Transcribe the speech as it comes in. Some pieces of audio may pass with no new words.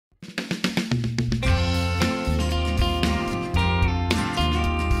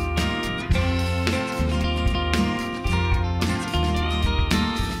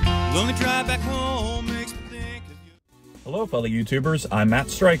Lonely drive back home makes me think of you. Hello fellow YouTubers, I'm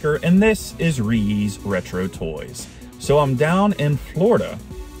Matt Stryker and this is ReeYees Retro Toys. So I'm down in Florida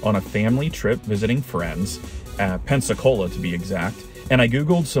on a family trip visiting friends, Pensacola to be exact, and I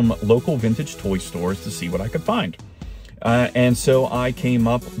googled some local vintage toy stores to see what I could find. And so I came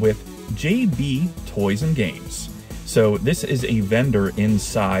up with JB Toys and Games. So this is a vendor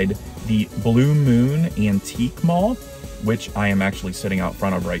inside the Blue Moon Antique Mall, which I am actually sitting out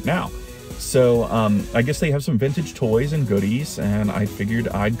front of right now. So I guess they have some vintage toys and goodies, and I figured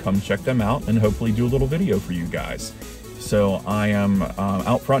I'd come check them out and hopefully do a little video for you guys. So I am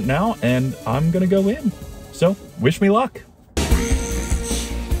out front now, and I'm gonna go in. So wish me luck.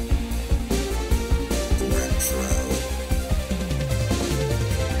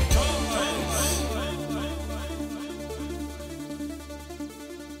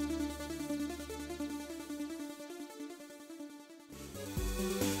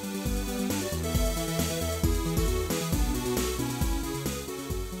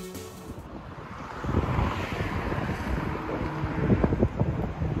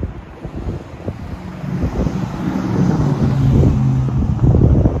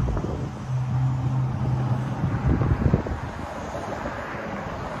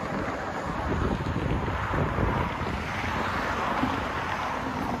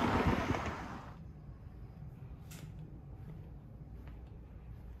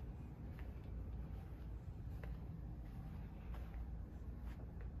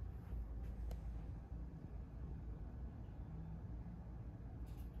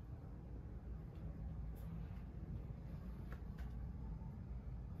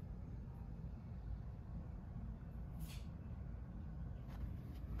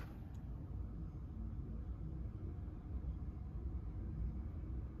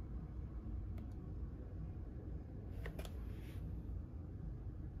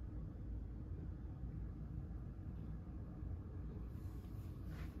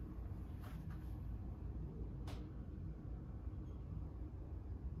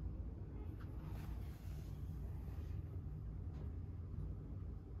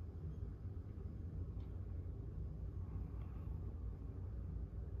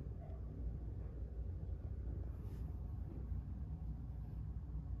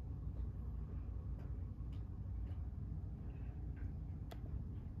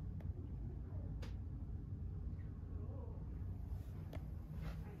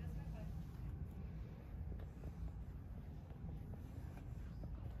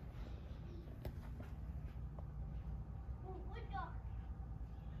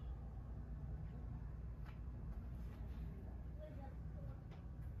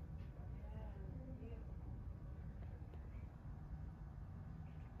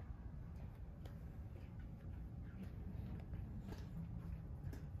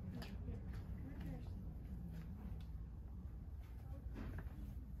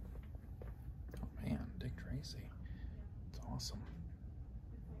 Crazy. It's awesome.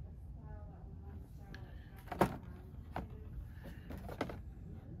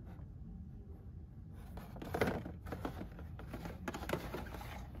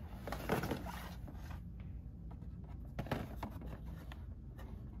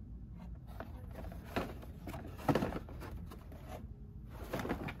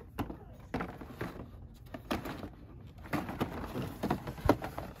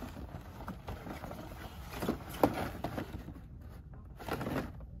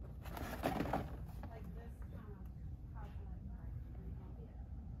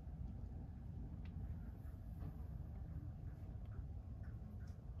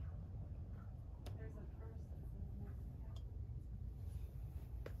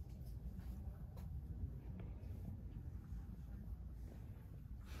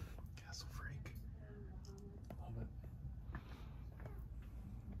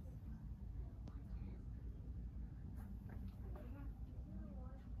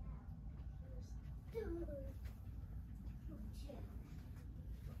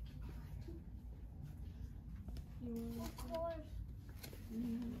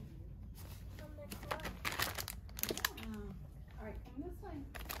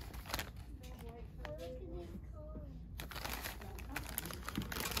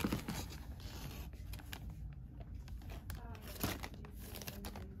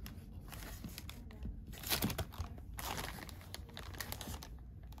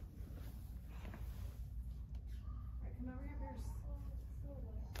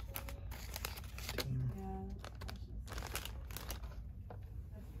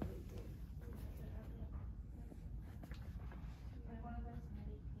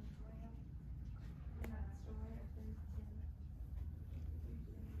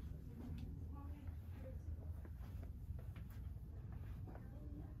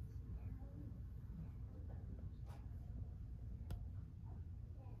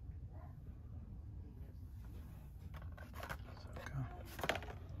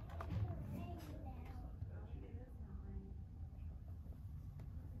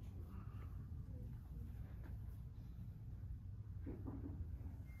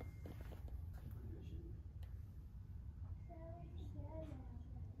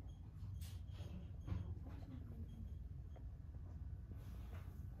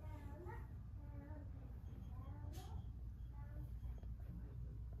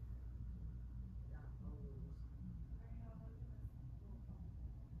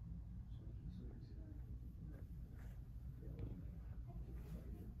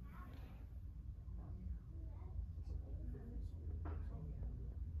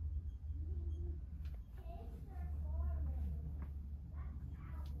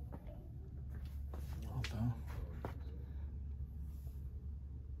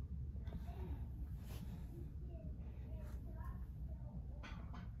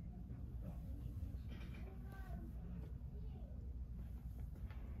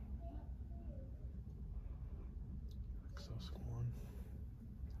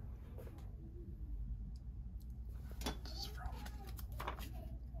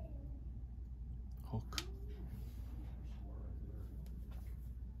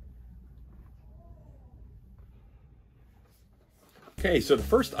 Okay, so the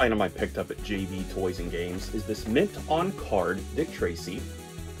first item I picked up at JB Toys and Games is this mint on card Dick Tracy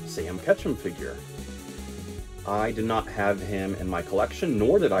Sam Ketchum figure. I did not have him in my collection,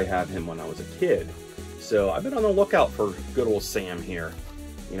 nor did I have him when I was a kid. So I've been on the lookout for good old Sam here.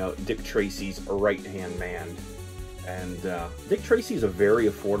 You know, Dick Tracy's right-hand man. And Dick Tracy's a very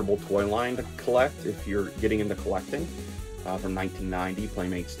affordable toy line to collect if you're getting into collecting. From 1990,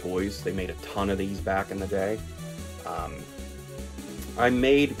 Playmates Toys. They made a ton of these back in the day. I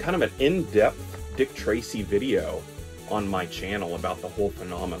made kind of an in-depth Dick Tracy video on my channel about the whole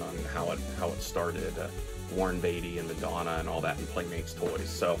phenomenon and how it started. Warren Beatty and Madonna and all that in Playmates Toys.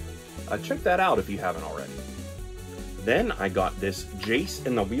 So check that out if you haven't already. Then I got this Jace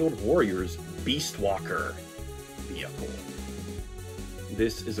and the Wheeled Warriors Beastwalker vehicle.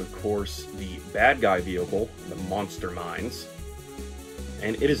 This is, of course, the bad guy vehicle, the Monster Mines.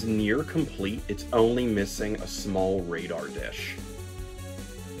 And it is near complete. It's only missing a small radar dish.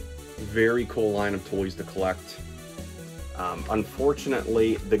 Very cool line of toys to collect.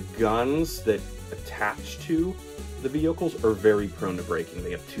 Unfortunately, the guns that attach to the vehicles are very prone to breaking. They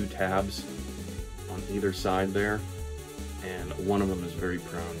have 2 tabs on either side there, and one of them is very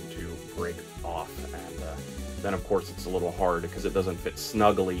prone to break off. And then, of course, it's a little hard because it doesn't fit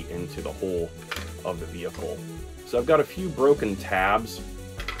snugly into the hole of the vehicle. So I've got a few broken tabs,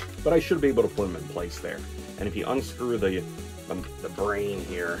 but I should be able to put them in place there. And if you unscrew the brain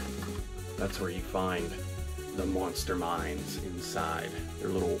here, that's where you find the Monster Mines inside. They're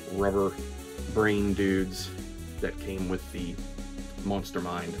little rubber brain dudes that came with the Monster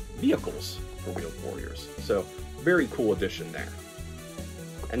Mind vehicles for Wheeled Warriors. So, very cool addition there.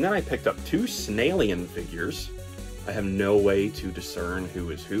 And then I picked up 2 Snailian figures. I have no way to discern who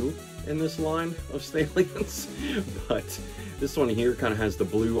is who in this line of Snailians, but this one here kind of has the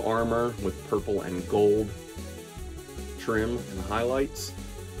blue armor with purple and gold trim and highlights.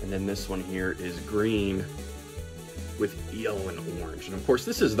 And then this one here is green with yellow and orange. And of course,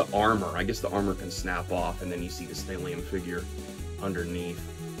 this is the armor. I guess the armor can snap off, and then you see the Snailian figure underneath.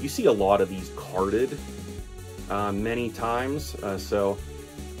 You see a lot of these carded many times, so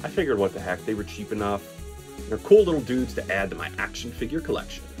I figured what the heck, they were cheap enough. They're cool little dudes to add to my action figure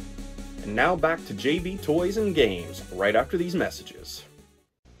collection. And now back to JB Toys and Games, right after these messages.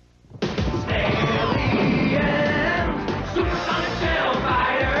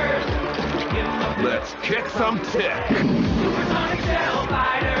 Let's kick some tick. Supersonic shell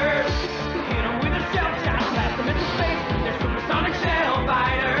fighters. Hit 'em with a shell shot, blast 'em into space. They're supersonic shell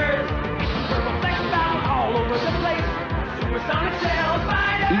fighters. Purple flecks bound all over the place. Supersonic shell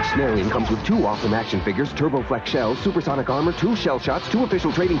fighters. Each Snailian comes with 2 awesome action figures, Turboflex shells, supersonic armor, 2 shell shots, 2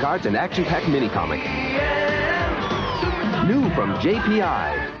 official trading cards, and action-packed mini-comic. New from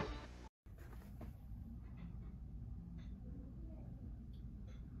JPI.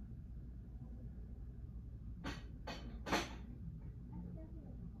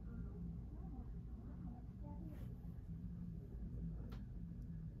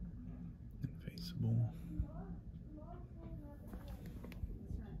 Invincible.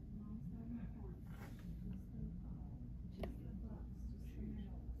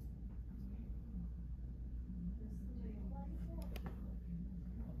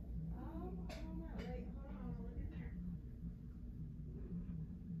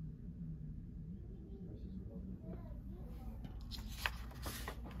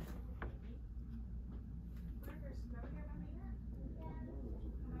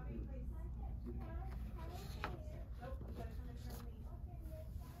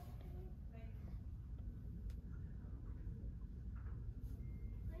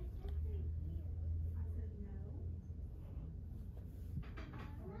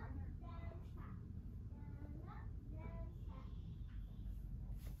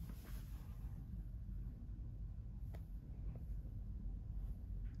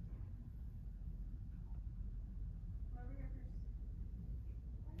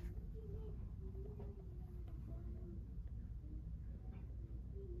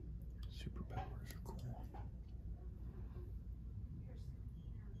 Superpowers are cool.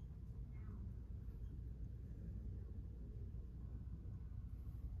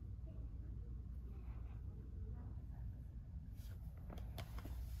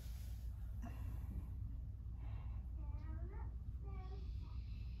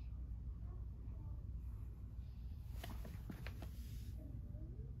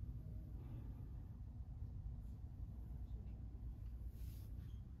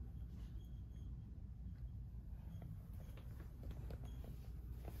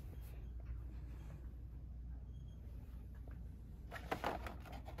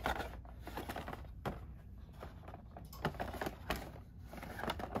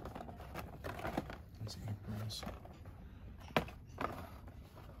 items.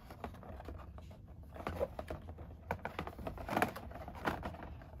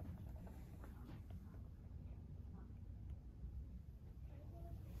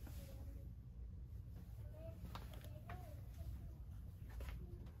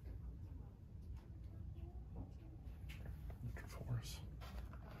 Force.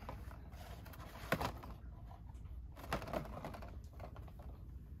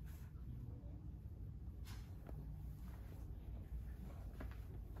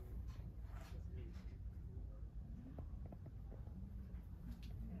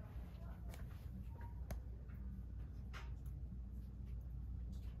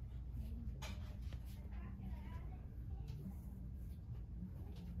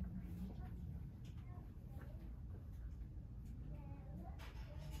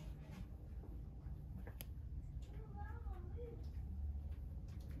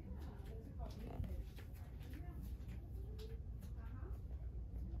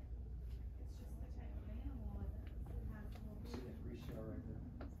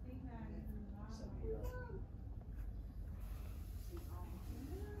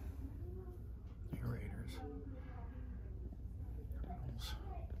 Raiders.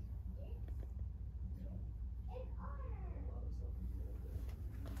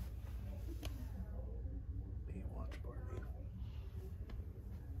 Baywatch Barbie.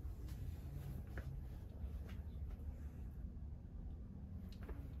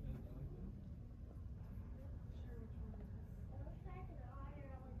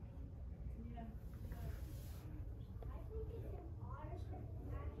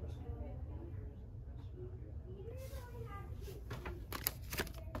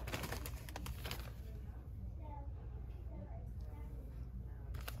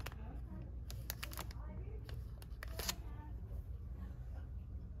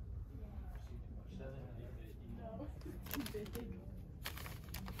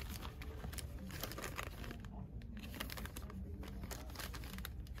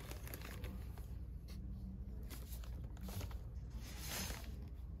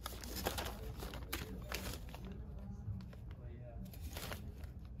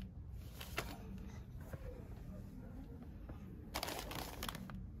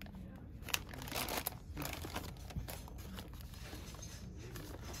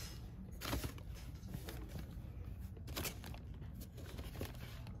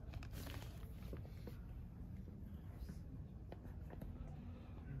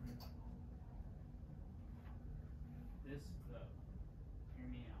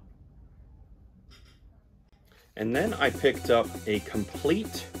 And then I picked up a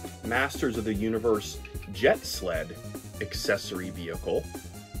complete Masters of the Universe jet sled accessory vehicle.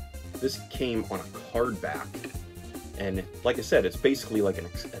 This came on a card back, and like I said, it's basically like an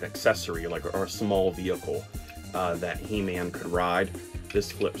accessory, like or a small vehicle that He-Man could ride.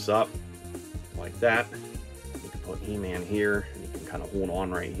 This flips up like that. You can put He-Man here, and you can kind of hold on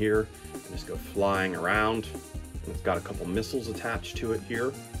right here and just go flying around. And it's got a couple missiles attached to it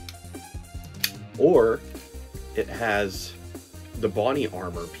here. Or it has the body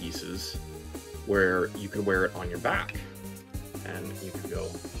armor pieces where you can wear it on your back and you can go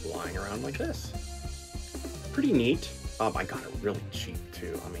flying around like this. Pretty neat. I got it really cheap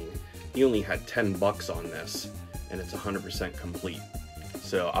too. I mean, he only had 10 bucks on this and it's 100% complete.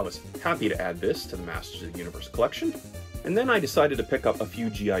 So I was happy to add this to the Masters of the Universe collection. And then I decided to pick up a few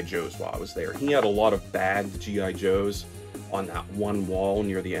G.I. Joes while I was there. He had a lot of bagged G.I. Joes on that one wall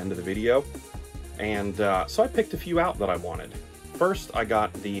near the end of the video. And so I picked a few out that I wanted. First, I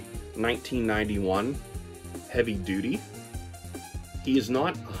got the 1991 Heavy Duty. He is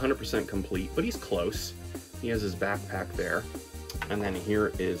not 100% complete, but he's close. He has his backpack there. And then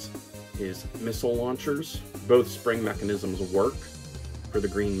here is his missile launchers. Both spring mechanisms work for the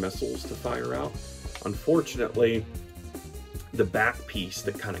green missiles to fire out. Unfortunately, the back piece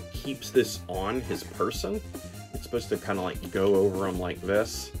that kind of keeps this on his person, it's supposed to kind of like go over him like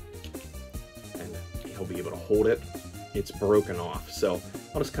this. He'll be able to hold it. It's broken off, so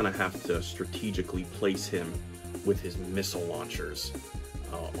I'll just kind of have to strategically place him with his missile launchers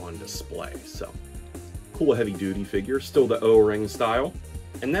on display. So cool heavy duty figure, still the O-ring style.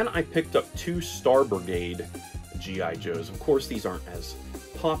 And then I picked up two Star Brigade G.I. Joes. Of course, these aren't as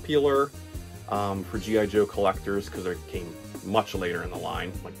popular for G.I. Joe collectors because they came much later in the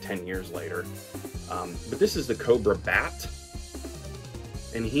line, like 10 years later. But this is the Cobra Bat.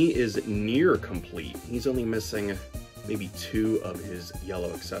 And he is near complete. He's only missing maybe 2 of his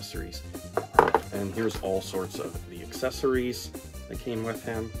yellow accessories. And here's all sorts of the accessories that came with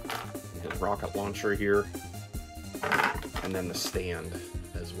him. His rocket launcher here. And then the stand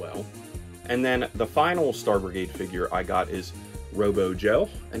as well. And then the final Star Brigade figure I got is Robo Joe,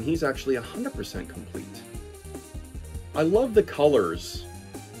 and he's actually 100% complete. I love the colors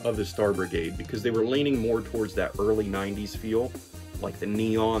of the Star Brigade because they were leaning more towards that early 90s feel, like the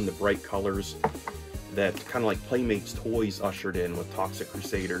neon, the bright colors that kind of like Playmates toys ushered in with Toxic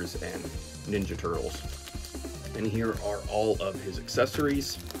Crusaders and Ninja Turtles. And here are all of his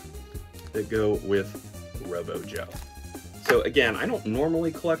accessories that go with Robo Joe. So again, I don't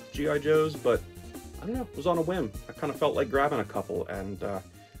normally collect G.I. Joes, but I don't know, it was on a whim. I kind of felt like grabbing a couple, and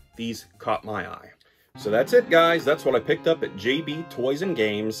these caught my eye. So that's it, guys. That's what I picked up at JB Toys and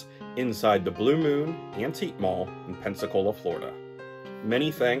Games inside the Blue Moon Antique Mall in Pensacola, Florida.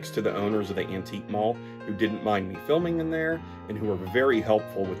 Many thanks to the owners of the Antique Mall who didn't mind me filming in there and who were very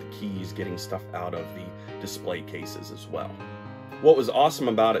helpful with the keys getting stuff out of the display cases as well. What was awesome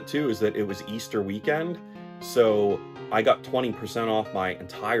about it too is that it was Easter weekend, so I got 20% off my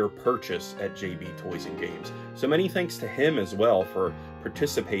entire purchase at JB Toys and Games. So many thanks to him as well for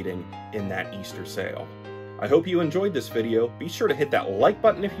participating in that Easter sale. I hope you enjoyed this video. Be sure to hit that like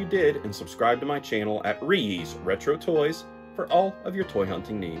button if you did and subscribe to my channel at ReeYees Retro Toys for all of your toy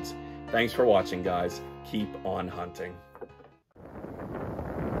hunting needs. Thanks for watching, guys. Keep on hunting.